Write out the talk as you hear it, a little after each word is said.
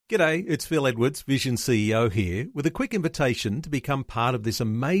G'day, it's Phil Edwards, Vision CEO here, with a quick invitation to become part of this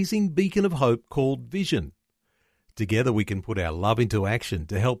amazing beacon of hope called Vision. Together we can put our love into action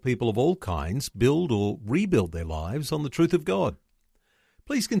to help people of all kinds build or rebuild their lives on the truth of God.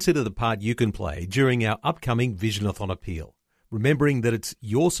 Please consider the part you can play during our upcoming Visionathon appeal, remembering that it's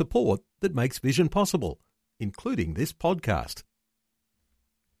your support that makes Vision possible, including this podcast.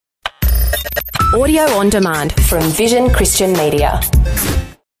 Audio on demand from Vision Christian Media.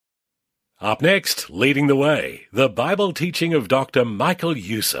 Up next, leading the way, the Bible teaching of Dr. Michael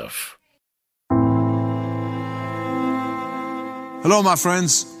Youssef. Hello, my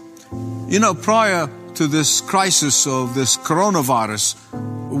friends. You know, prior to this crisis of this coronavirus,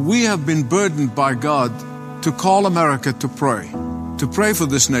 we have been burdened by God to call America to pray for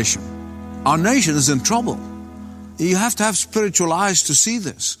this nation. Our nation is in trouble. You have to have spiritual eyes to see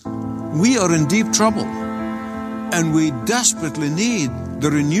this. We are in deep trouble, and we desperately need the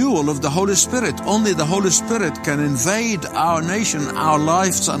renewal of the Holy Spirit. Only the Holy Spirit can invade our nation, our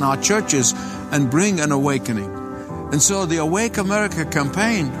lives, and our churches and bring an awakening. And so the Awake America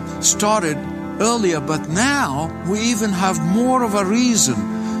campaign started earlier, but now we even have more of a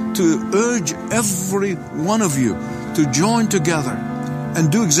reason to urge every one of you to join together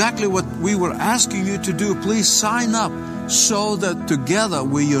and do exactly what we were asking you to do. Please sign up so that together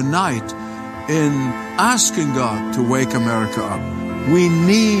we unite in asking God to wake America up. We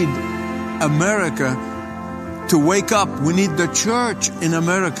need America to wake up. We need the church in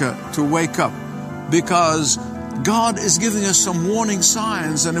America to wake up, because God is giving us some warning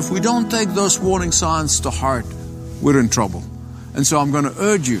signs, and if we don't take those warning signs to heart, we're in trouble. And so I'm going to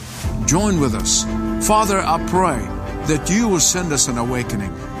urge you, join with us. Father, I pray that you will send us an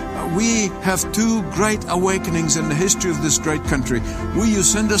awakening. We have two great awakenings in the history of this great country. Will you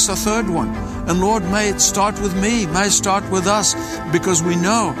send us a third one? And Lord, may it start with me, may it start with us, because we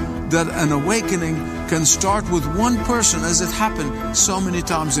know that an awakening can start with one person, as it happened so many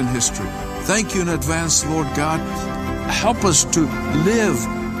times in history. Thank you in advance, Lord God. Help us to live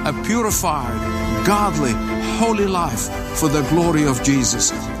a purified, godly, holy life for the glory of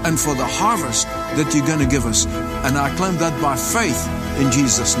Jesus and for the harvest that you're going to give us. And I claim that by faith in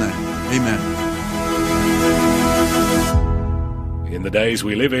Jesus' name. Amen. In the days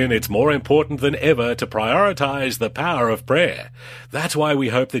we live in, it's more important than ever to prioritize the power of prayer. That's why we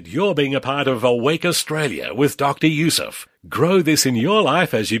hope that you're being a part of Awake Australia with Dr. Youssef. Grow this in your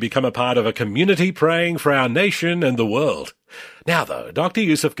life as you become a part of a community praying for our nation and the world. Now, though, Dr.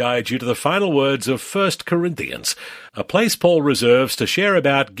 Youssef guides you to the final words of 1 Corinthians, a place Paul reserves to share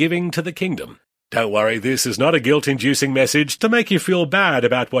about giving to the kingdom. Don't worry, this is not a guilt-inducing message to make you feel bad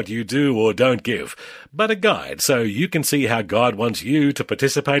about what you do or don't give, but a guide so you can see how God wants you to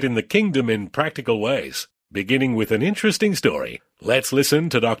participate in the kingdom in practical ways. Beginning with an interesting story, let's listen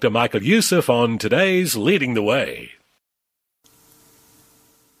to Dr. Michael Youssef on today's Leading the Way.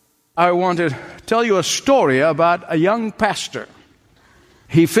 I want to tell you a story about a young pastor.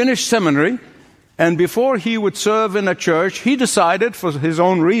 He finished seminary, and before he would serve in a church, he decided, for his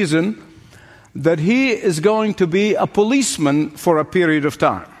own reason, that he is going to be a policeman for a period of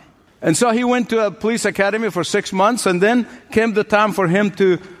time. And so he went to a police academy for 6 months, and then came the time for him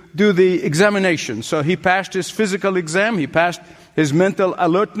to do the examination. So he passed his physical exam, he passed his mental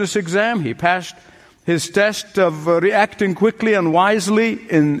alertness exam, he passed his test of reacting quickly and wisely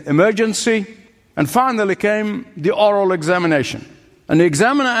in emergency, and finally came the oral examination. And the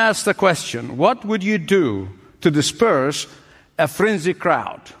examiner asked the question, what would you do to disperse a frenzied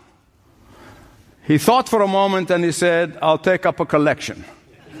crowd? He thought for a moment and he said, I'll take up a collection.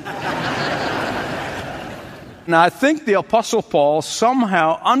 Now, I think the Apostle Paul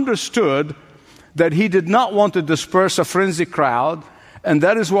somehow understood that he did not want to disperse a frenzied crowd, and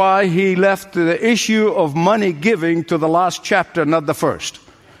that is why he left the issue of money giving to the last chapter, not the first.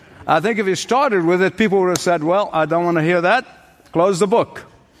 I think if he started with it, people would have said, well, I don't want to hear that, close the book.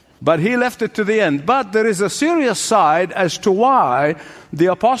 But he left it to the end. But there is a serious side as to why the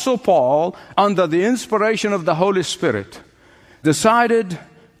Apostle Paul, under the inspiration of the Holy Spirit, decided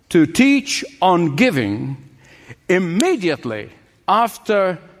to teach on giving immediately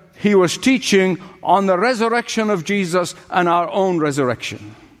after he was teaching on the resurrection of Jesus and our own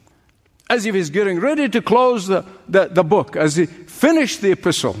resurrection. As if he's getting ready to close the book, as he finished the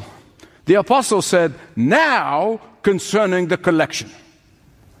epistle, the apostle said, now concerning the collection.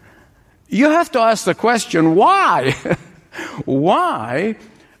 You have to ask the question, why? Why,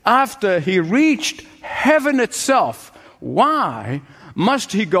 after he reached heaven itself, why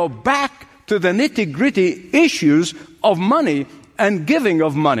must he go back to the nitty-gritty issues of money and giving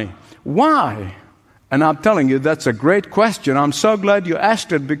of money? Why? And I'm telling you, that's a great question. I'm so glad you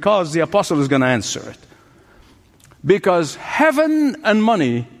asked it, because the apostle is going to answer it. Because heaven and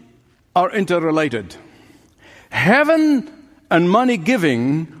money are interrelated. Heaven and money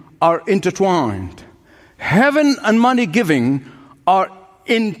giving are intertwined. Heaven and money giving are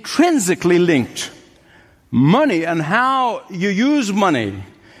intrinsically linked. Money and how you use money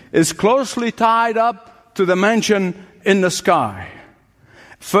is closely tied up to the mansion in the sky.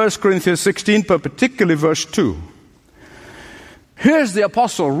 1 Corinthians 16, but particularly verse 2. Here's the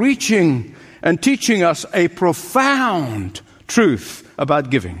apostle reaching and teaching us a profound truth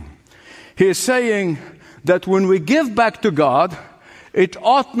about giving. He is saying that when we give back to God, it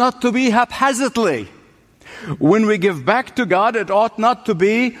ought not to be haphazardly. When we give back to God, it ought not to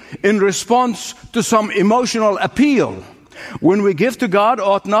be in response to some emotional appeal. When we give to God, it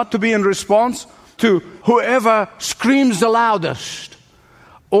ought not to be in response to whoever screams the loudest.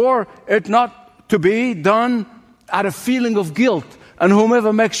 Or it not to be done out of feeling of guilt and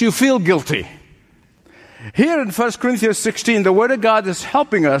whomever makes you feel guilty. Here in 1 Corinthians 16, the Word of God is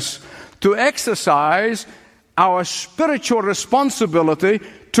helping us to exercise our spiritual responsibility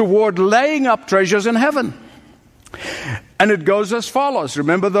toward laying up treasures in heaven. And it goes as follows.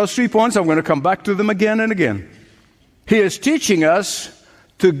 Remember those 3 points? I'm going to come back to them again and again. He is teaching us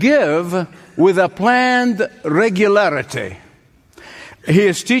to give with a planned regularity. He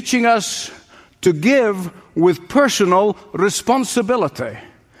is teaching us to give with personal responsibility.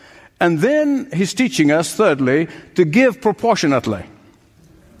 And then he's teaching us, thirdly, to give proportionately.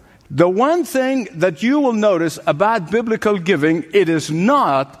 The one thing that you will notice about biblical giving, it is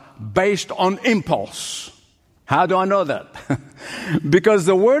not based on impulse. How do I know that? Because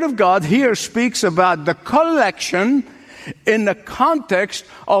the Word of God here speaks about the collection in the context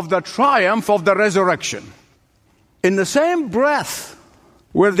of the triumph of the resurrection. In the same breath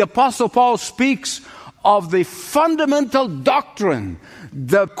where the Apostle Paul speaks of the fundamental doctrine,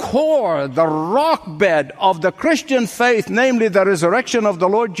 the core, the rock bed of the Christian faith, namely the resurrection of the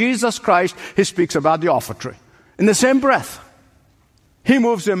Lord Jesus Christ, he speaks about the offertory. In the same breath, he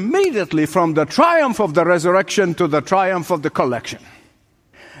moves immediately from the triumph of the resurrection to the triumph of the collection.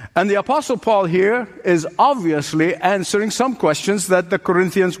 And the Apostle Paul here is obviously answering some questions that the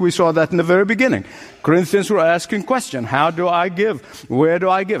Corinthians, we saw that in the very beginning. Corinthians were asking questions. How do I give? Where do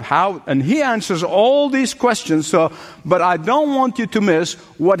I give? How? And he answers all these questions. But I don't want you to miss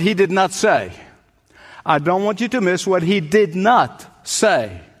what he did not say. I don't want you to miss what he did not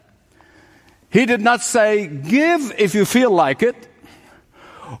say. He did not say, give if you feel like it,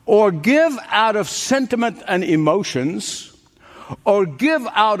 or give out of sentiment and emotions, or give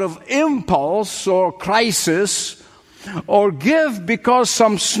out of impulse or crisis, or give because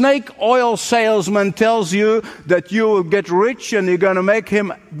some snake oil salesman tells you that you will get rich and you're going to make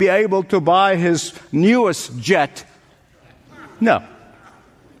him be able to buy his newest jet. No,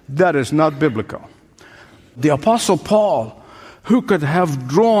 that is not biblical. The Apostle Paul, who could have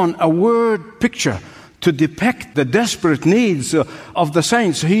drawn a word picture to depict the desperate needs of the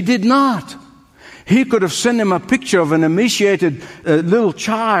saints, he did not. He could have sent him a picture of an emaciated little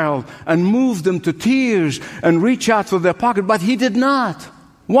child and moved them to tears and reach out for their pocket, but he did not.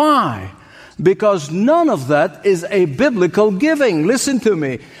 Why? Because none of that is a biblical giving. Listen to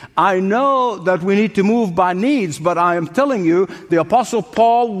me. I know that we need to move by needs, but I am telling you, the Apostle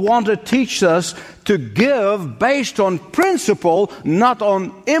Paul wanted to teach us to give based on principle, not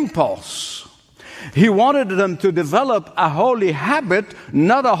on impulse. He wanted them to develop a holy habit,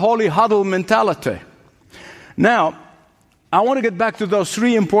 not a holy huddle mentality. Now, I want to get back to those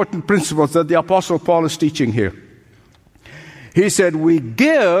 3 important principles that the Apostle Paul is teaching here. He said, we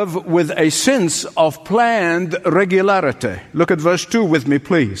give with a sense of planned regularity. Look at verse 2 with me,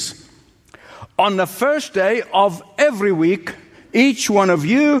 please. On the first day of every week, each one of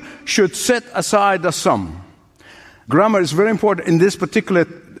you should set aside a sum. Grammar is very important in this particular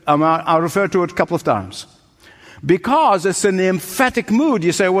I'll refer to it a couple of times. Because it's in the emphatic mood.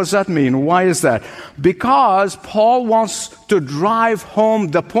 You say, what does that mean? Why is that? Because Paul wants to drive home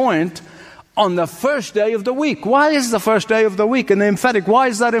the point on the first day of the week. Why is the first day of the week in the emphatic? Why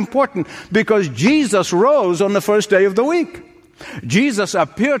is that important? Because Jesus rose on the first day of the week. Jesus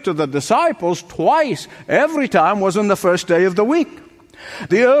appeared to the disciples twice. Every time was on the first day of the week.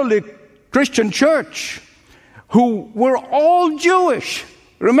 The early Christian church, who were all Jewish,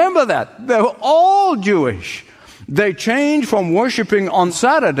 remember that. They were all Jewish. They changed from worshiping on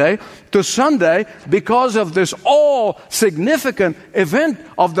Saturday to Sunday because of this all-significant event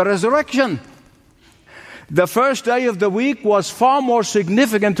of the resurrection. The first day of the week was far more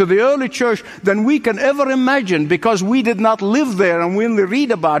significant to the early church than we can ever imagine, because we did not live there and we only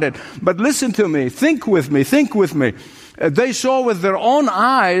read about it. But listen to me, think with me. They saw with their own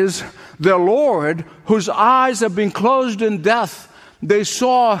eyes their Lord, whose eyes have been closed in death. They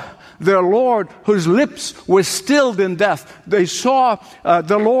saw their Lord, whose lips were stilled in death. They saw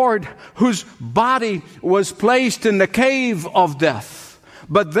the Lord, whose body was placed in the cave of death.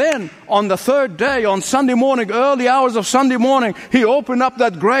 But then, on the third day, on Sunday morning, early hours of Sunday morning, He opened up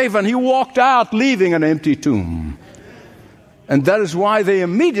that grave and He walked out, leaving an empty tomb. And that is why they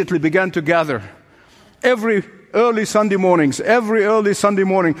immediately began to gather every early Sunday morning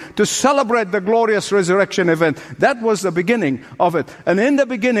to celebrate the glorious resurrection event. That was the beginning of it. And in the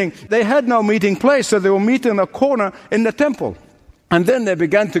beginning, they had no meeting place, so they would meet in a corner in the temple. And then they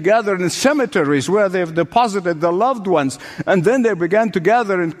began to gather in cemeteries where they've deposited their loved ones. And then they began to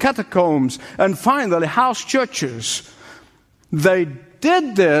gather in catacombs and finally house churches. They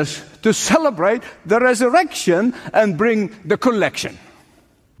did this to celebrate the resurrection and bring the collection.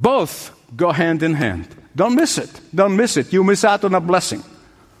 Both go hand in hand. Don't miss it. You miss out on a blessing.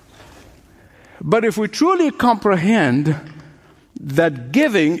 But if we truly comprehend that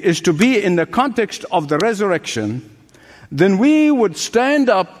giving is to be in the context of the resurrection, then we would stand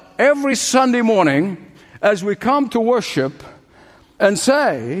up every Sunday morning as we come to worship and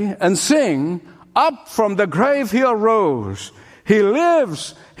say and sing, "Up from the grave He arose. He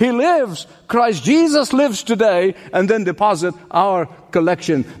lives. He lives. Christ Jesus lives today," and then deposit our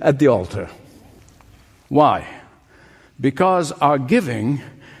collection at the altar. Why? Because our giving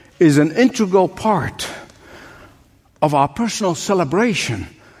is an integral part of our personal celebration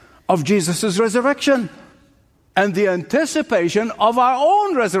of Jesus' resurrection and the anticipation of our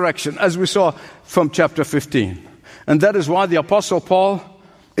own resurrection, as we saw from chapter 15. And that is why the Apostle Paul,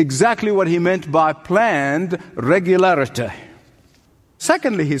 exactly what he meant by planned regularity.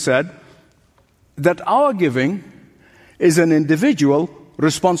 Secondly, he said that our giving is an individual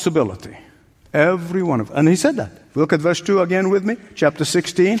responsibility. Every one of us. And he said that. Look at verse 2 again with me. Chapter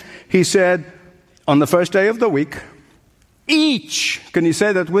 16. He said, on the first day of the week, each, can you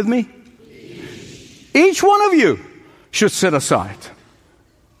say that with me? Each one of you should set aside.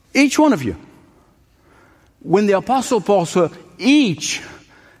 Each one of you. When the Apostle Paul said, each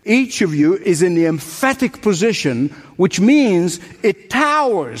of you is in the emphatic position, which means it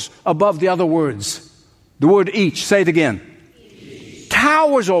towers above the other words. The word each, say it again. Each.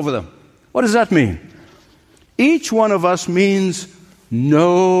 Towers over them. What does that mean? Each one of us means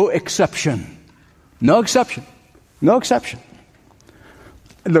no exception. No exception. No exception.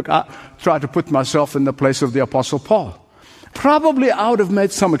 Look, I try to put myself in the place of the Apostle Paul. Probably I would have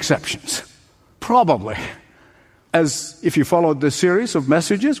made some exceptions. Probably. As if you followed this series of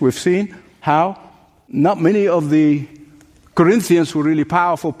messages, we've seen how not many of the Corinthians were really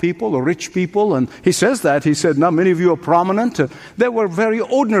powerful people or rich people, and he says that. He said, not many of you are prominent. They were very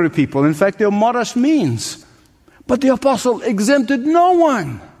ordinary people. In fact, they were modest means. But the apostle exempted no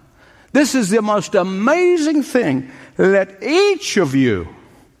one. This is the most amazing thing. Let each of you,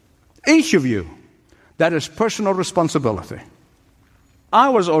 that is personal responsibility. I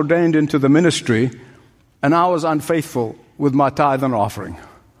was ordained into the ministry, and I was unfaithful with my tithe and offering.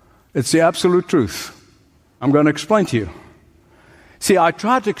 It's the absolute truth. I'm going to explain to you. See, I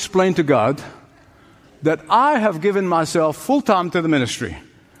tried to explain to God that I have given myself full-time to the ministry.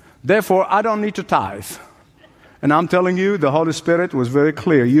 Therefore, I don't need to tithe. And I'm telling you, the Holy Spirit was very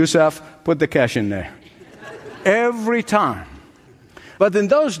clear. Yusuf, put the cash in there. Every time. But in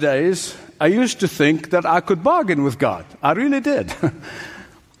those days, I used to think that I could bargain with God. I really did.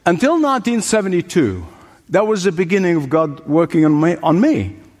 Until 1972, that was the beginning of God working on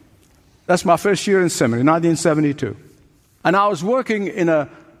me. That's my first year in seminary, 1972. And I was working in a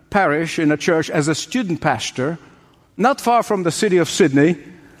parish, in a church, as a student pastor, not far from the city of Sydney.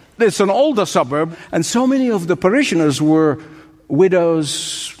 It's an older suburb, and so many of the parishioners were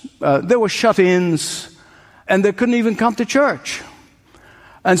widows. They were shut-ins, and they couldn't even come to church.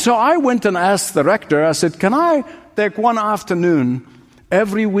 And so I went and asked the rector, I said, can I take one afternoon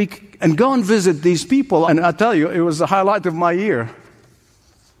every week and go and visit these people? And I tell you, it was the highlight of my year.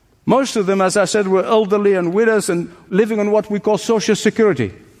 Most of them, as I said, were elderly and widows and living on what we call Social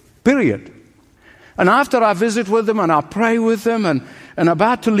Security, period. And after I visit with them and I pray with them and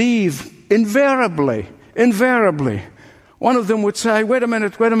about to leave, invariably, one of them would say, wait a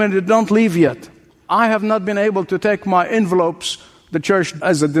minute, don't leave yet. I have not been able to take my envelopes. The church,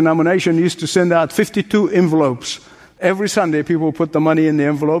 as a denomination, used to send out 52 envelopes. Every Sunday, people would put the money in the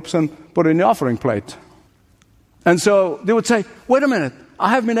envelopes and put it in the offering plate. And so they would say, wait a minute, I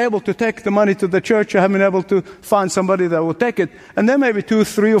haven't been able to take the money to the church. I haven't been able to find somebody that will take it. And there may be 2,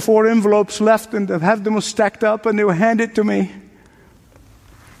 3, or 4 envelopes left, and they have them stacked up, and they will hand it to me.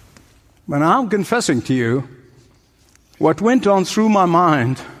 But I'm confessing to you what went on through my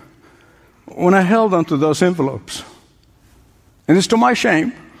mind when I held onto those envelopes. And it's to my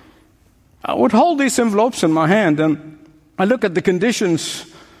shame. I would hold these envelopes in my hand, and I look at the conditions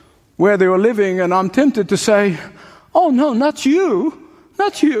where they were living, and I'm tempted to say, oh no, not you,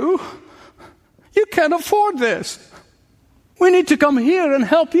 not you. You can't afford this. We need to come here and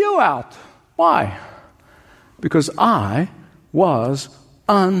help you out. Why? Because I was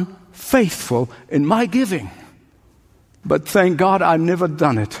unfaithful in my giving. But thank God I've never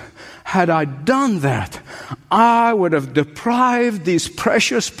done it. Had I done that, I would have deprived these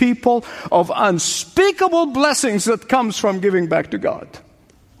precious people of unspeakable blessings that comes from giving back to God.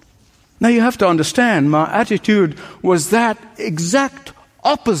 Now you have to understand, my attitude was that exact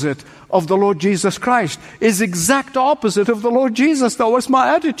opposite of the Lord Jesus Christ. Is exact opposite of the Lord Jesus. That was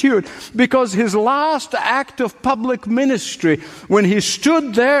my attitude. Because his last act of public ministry, when he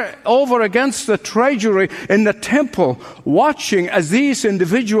stood there over against the treasury in the temple, watching as these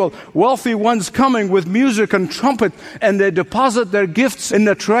individual wealthy ones coming with music and trumpet, and they deposit their gifts in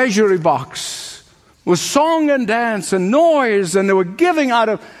the treasury box, with song and dance and noise, and they were giving out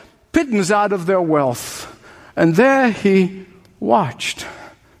of pittance out of their wealth. And there he watched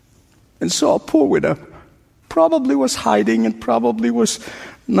and saw a poor widow, probably was hiding and probably was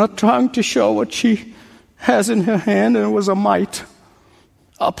not trying to show what she has in her hand, and it was a mite.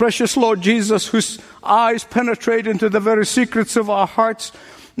 Our precious Lord Jesus, whose eyes penetrate into the very secrets of our hearts,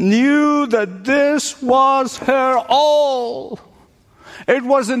 knew that this was her all. It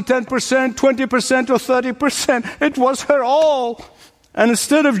wasn't 10%, 20%, or 30%. It was her all. And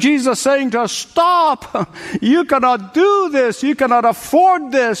instead of Jesus saying to her, stop, you cannot do this, you cannot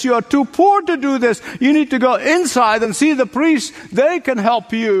afford this, you are too poor to do this, you need to go inside and see the priests, they can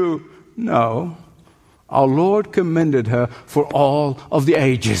help you. No, our Lord commended her for all of the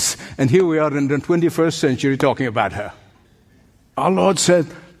ages. And here we are in the 21st century talking about her. Our Lord said,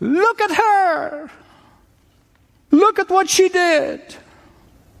 look at her, look at what she did.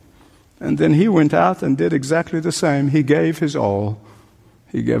 And then he went out and did exactly the same. He gave his all.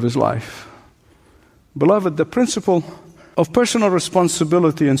 He gave his life. Beloved, the principle of personal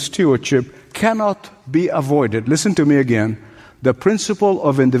responsibility and stewardship cannot be avoided. Listen to me again. The principle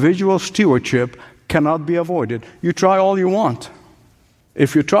of individual stewardship cannot be avoided. You try all you want.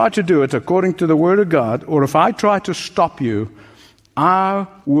 If you try to do it according to the Word of God, or if I try to stop you, I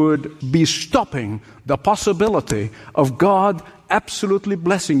would be stopping the possibility of God absolutely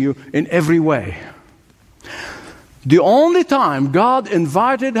blessing you in every way. The only time God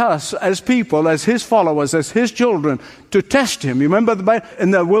invited us as people, as his followers, as his children, to test him. You remember in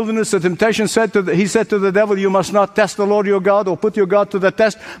the wilderness, the temptation he said to the devil, you must not test the Lord your God or put your God to the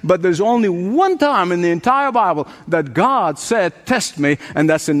test. But there's only one time in the entire Bible that God said, test me, and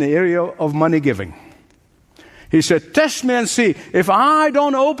that's in the area of money giving. He said, test me and see if I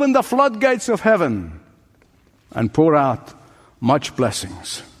don't open the floodgates of heaven and pour out much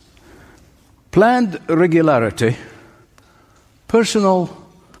blessings. Planned regularity, personal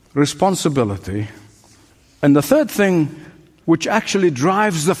responsibility, and the third thing, which actually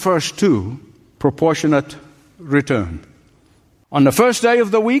drives the first two, proportionate return. On the first day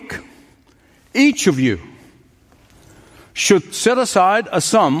of the week, each of you should set aside a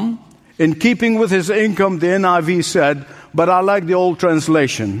sum in keeping with his income, the NIV said, but I like the old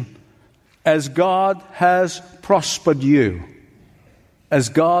translation, as God has prospered you. As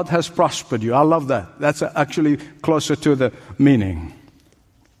God has prospered you. I love that. That's actually closer to the meaning.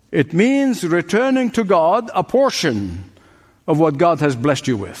 It means returning to God a portion of what God has blessed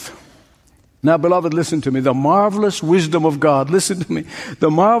you with. Now, beloved, listen to me. The marvelous wisdom of God, listen to me.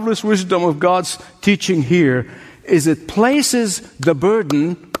 The marvelous wisdom of God's teaching here is it places the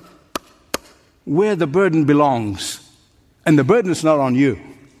burden where the burden belongs. And the burden is not on you.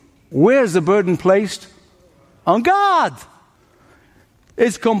 Where is the burden placed? On God.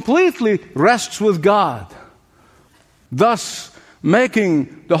 It completely rests with God, thus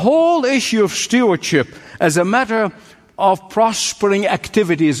making the whole issue of stewardship as a matter of prospering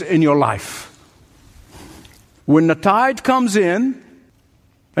activities in your life. When the tithe comes in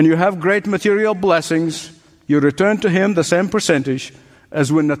and you have great material blessings, you return to him the same percentage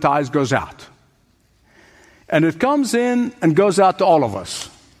as when the tithe goes out. And it comes in and goes out to all of us.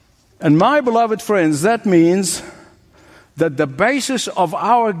 And my beloved friends, that means that the basis of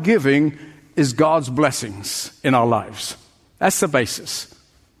our giving is God's blessings in our lives. That's the basis.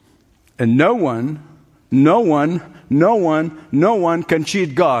 And no one No one can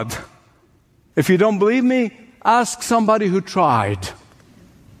cheat God. If you don't believe me, ask somebody who tried.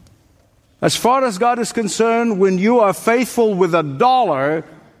 As far as God is concerned, when you are faithful with $1,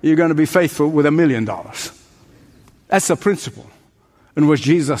 you're going to be faithful with $1 million. That's the principle in which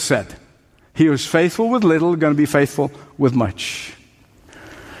Jesus said. He was faithful with little, going to be faithful with much.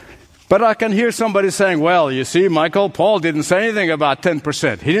 But I can hear somebody saying, well, you see, Michael, Paul didn't say anything about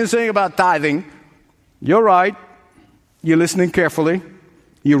 10%. He didn't say anything about tithing. You're right. You're listening carefully.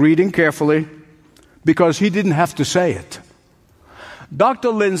 You're reading carefully. Because he didn't have to say it. Dr.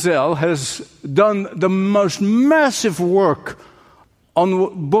 Lindsell has done the most massive work on a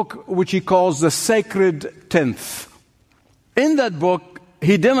book which he calls The Sacred Tenth. In that book,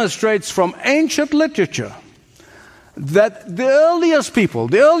 he demonstrates from ancient literature that the earliest people,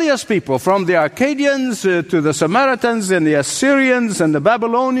 from the Akkadians to the Samaritans and the Assyrians and the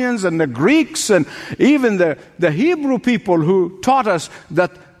Babylonians and the Greeks and even the Hebrew people who taught us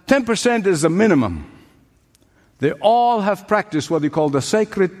that 10% is the minimum, they all have practiced what they call the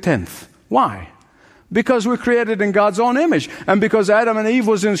sacred tenth. Why? Because we're created in God's own image. And because Adam and Eve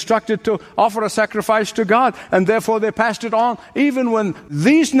was instructed to offer a sacrifice to God. And therefore they passed it on. Even when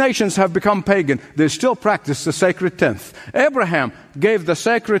these nations have become pagan, they still practice the sacred tenth. Abraham gave the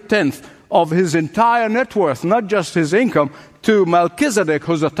sacred tenth of his entire net worth, not just his income, to Melchizedek,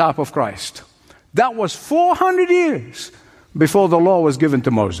 who's the type of Christ. That was 400 years before the law was given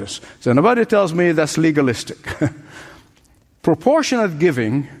to Moses. So nobody tells me that's legalistic. Proportionate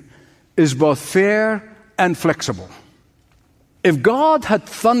giving is both fair and flexible. If God had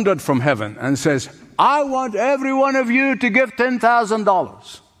thundered from heaven and says, I want every one of you to give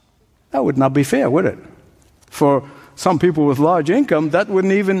 $10,000, that would not be fair, would it? For some people with large income, that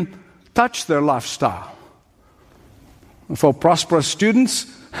wouldn't even touch their lifestyle. For prosperous students,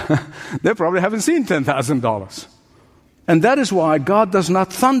 they probably haven't seen $10,000. And that is why God does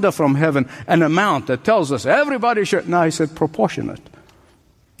not thunder from heaven an amount that tells us everybody should. No, he said proportionate.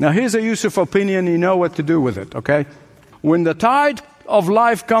 Now here's a Yusuf opinion, you know what to do with it, okay? When the tide of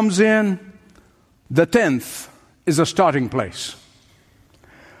life comes in, the tenth is a starting place.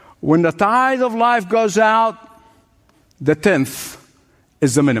 When the tide of life goes out, the tenth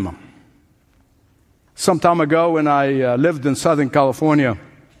is the minimum. Some time ago when I lived in Southern California,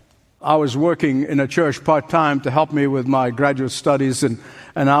 I was working in a church part-time to help me with my graduate studies, and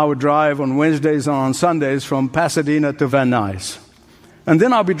I would drive on Wednesdays and on Sundays from Pasadena to Van Nuys. And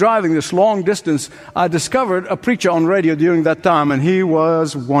then I'll be driving this long distance. I discovered a preacher on radio during that time, and he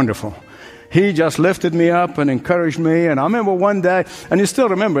was wonderful. He just lifted me up and encouraged me. And I remember one day, and you still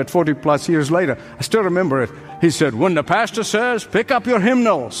remember it 40 plus years later, I still remember it. He said, when the pastor says, pick up your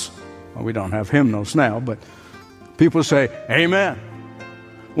hymnals. Well, we don't have hymnals now, but people say, amen.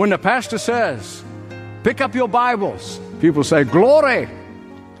 When the pastor says, pick up your Bibles, people say, glory.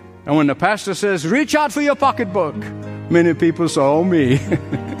 And when the pastor says, reach out for your pocketbook, many people say, oh, me.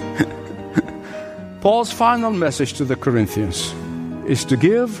 Paul's final message to the Corinthians is to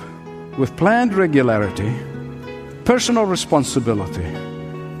give with planned regularity, personal responsibility,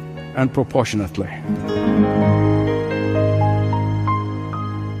 and proportionately.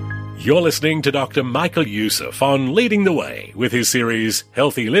 You're listening to Dr. Michael Yusuf on Leading the Way with his series,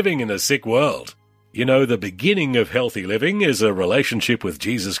 Healthy Living in a Sick World. You know, the beginning of healthy living is a relationship with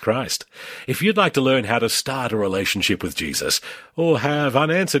Jesus Christ. If you'd like to learn how to start a relationship with Jesus or have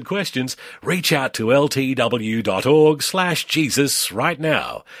unanswered questions, reach out to ltw.org/Jesus right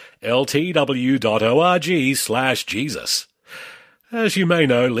now. ltw.org/Jesus. As you may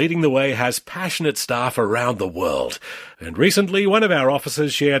know, Leading the Way has passionate staff around the world. And recently, one of our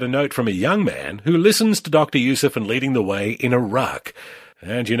officers shared a note from a young man who listens to Dr. Yusuf and Leading the Way in Iraq.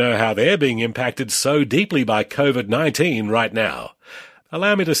 And you know how they're being impacted so deeply by COVID-19 right now.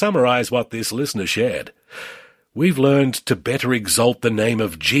 Allow me to summarize what this listener shared. We've learned to better exalt the name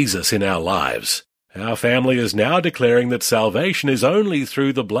of Jesus in our lives. Our family is now declaring that salvation is only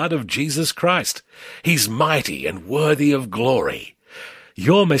through the blood of Jesus Christ. He's mighty and worthy of glory.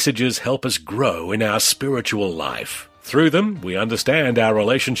 Your messages help us grow in our spiritual life. Through them, we understand our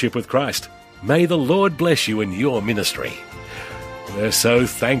relationship with Christ. May the Lord bless you in your ministry. We're so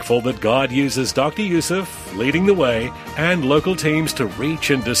thankful that God uses Dr. Yusuf, Leading the Way, and local teams to reach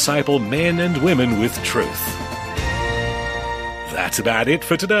and disciple men and women with truth. That's about it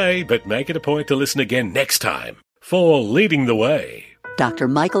for today, but make it a point to listen again next time for Leading the Way. Dr.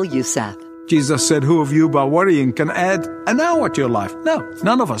 Michael Yusuf. Jesus said, who of you by worrying can add an hour to your life? No,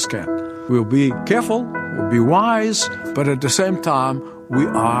 none of us can. We'll be careful, we'll be wise, but at the same time, we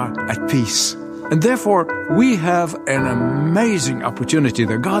are at peace. And therefore, we have an amazing opportunity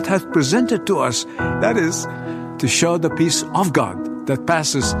that God has presented to us. That is, to show the peace of God that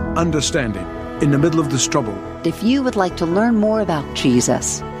passes understanding in the middle of this trouble. If you would like to learn more about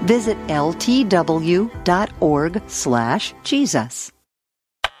Jesus, visit ltw.org/Jesus.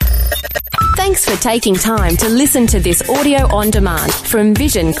 Thanks for taking time to listen to this audio on demand from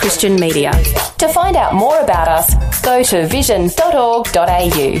Vision Christian Media. To find out more about us, go to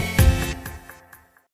vision.org.au.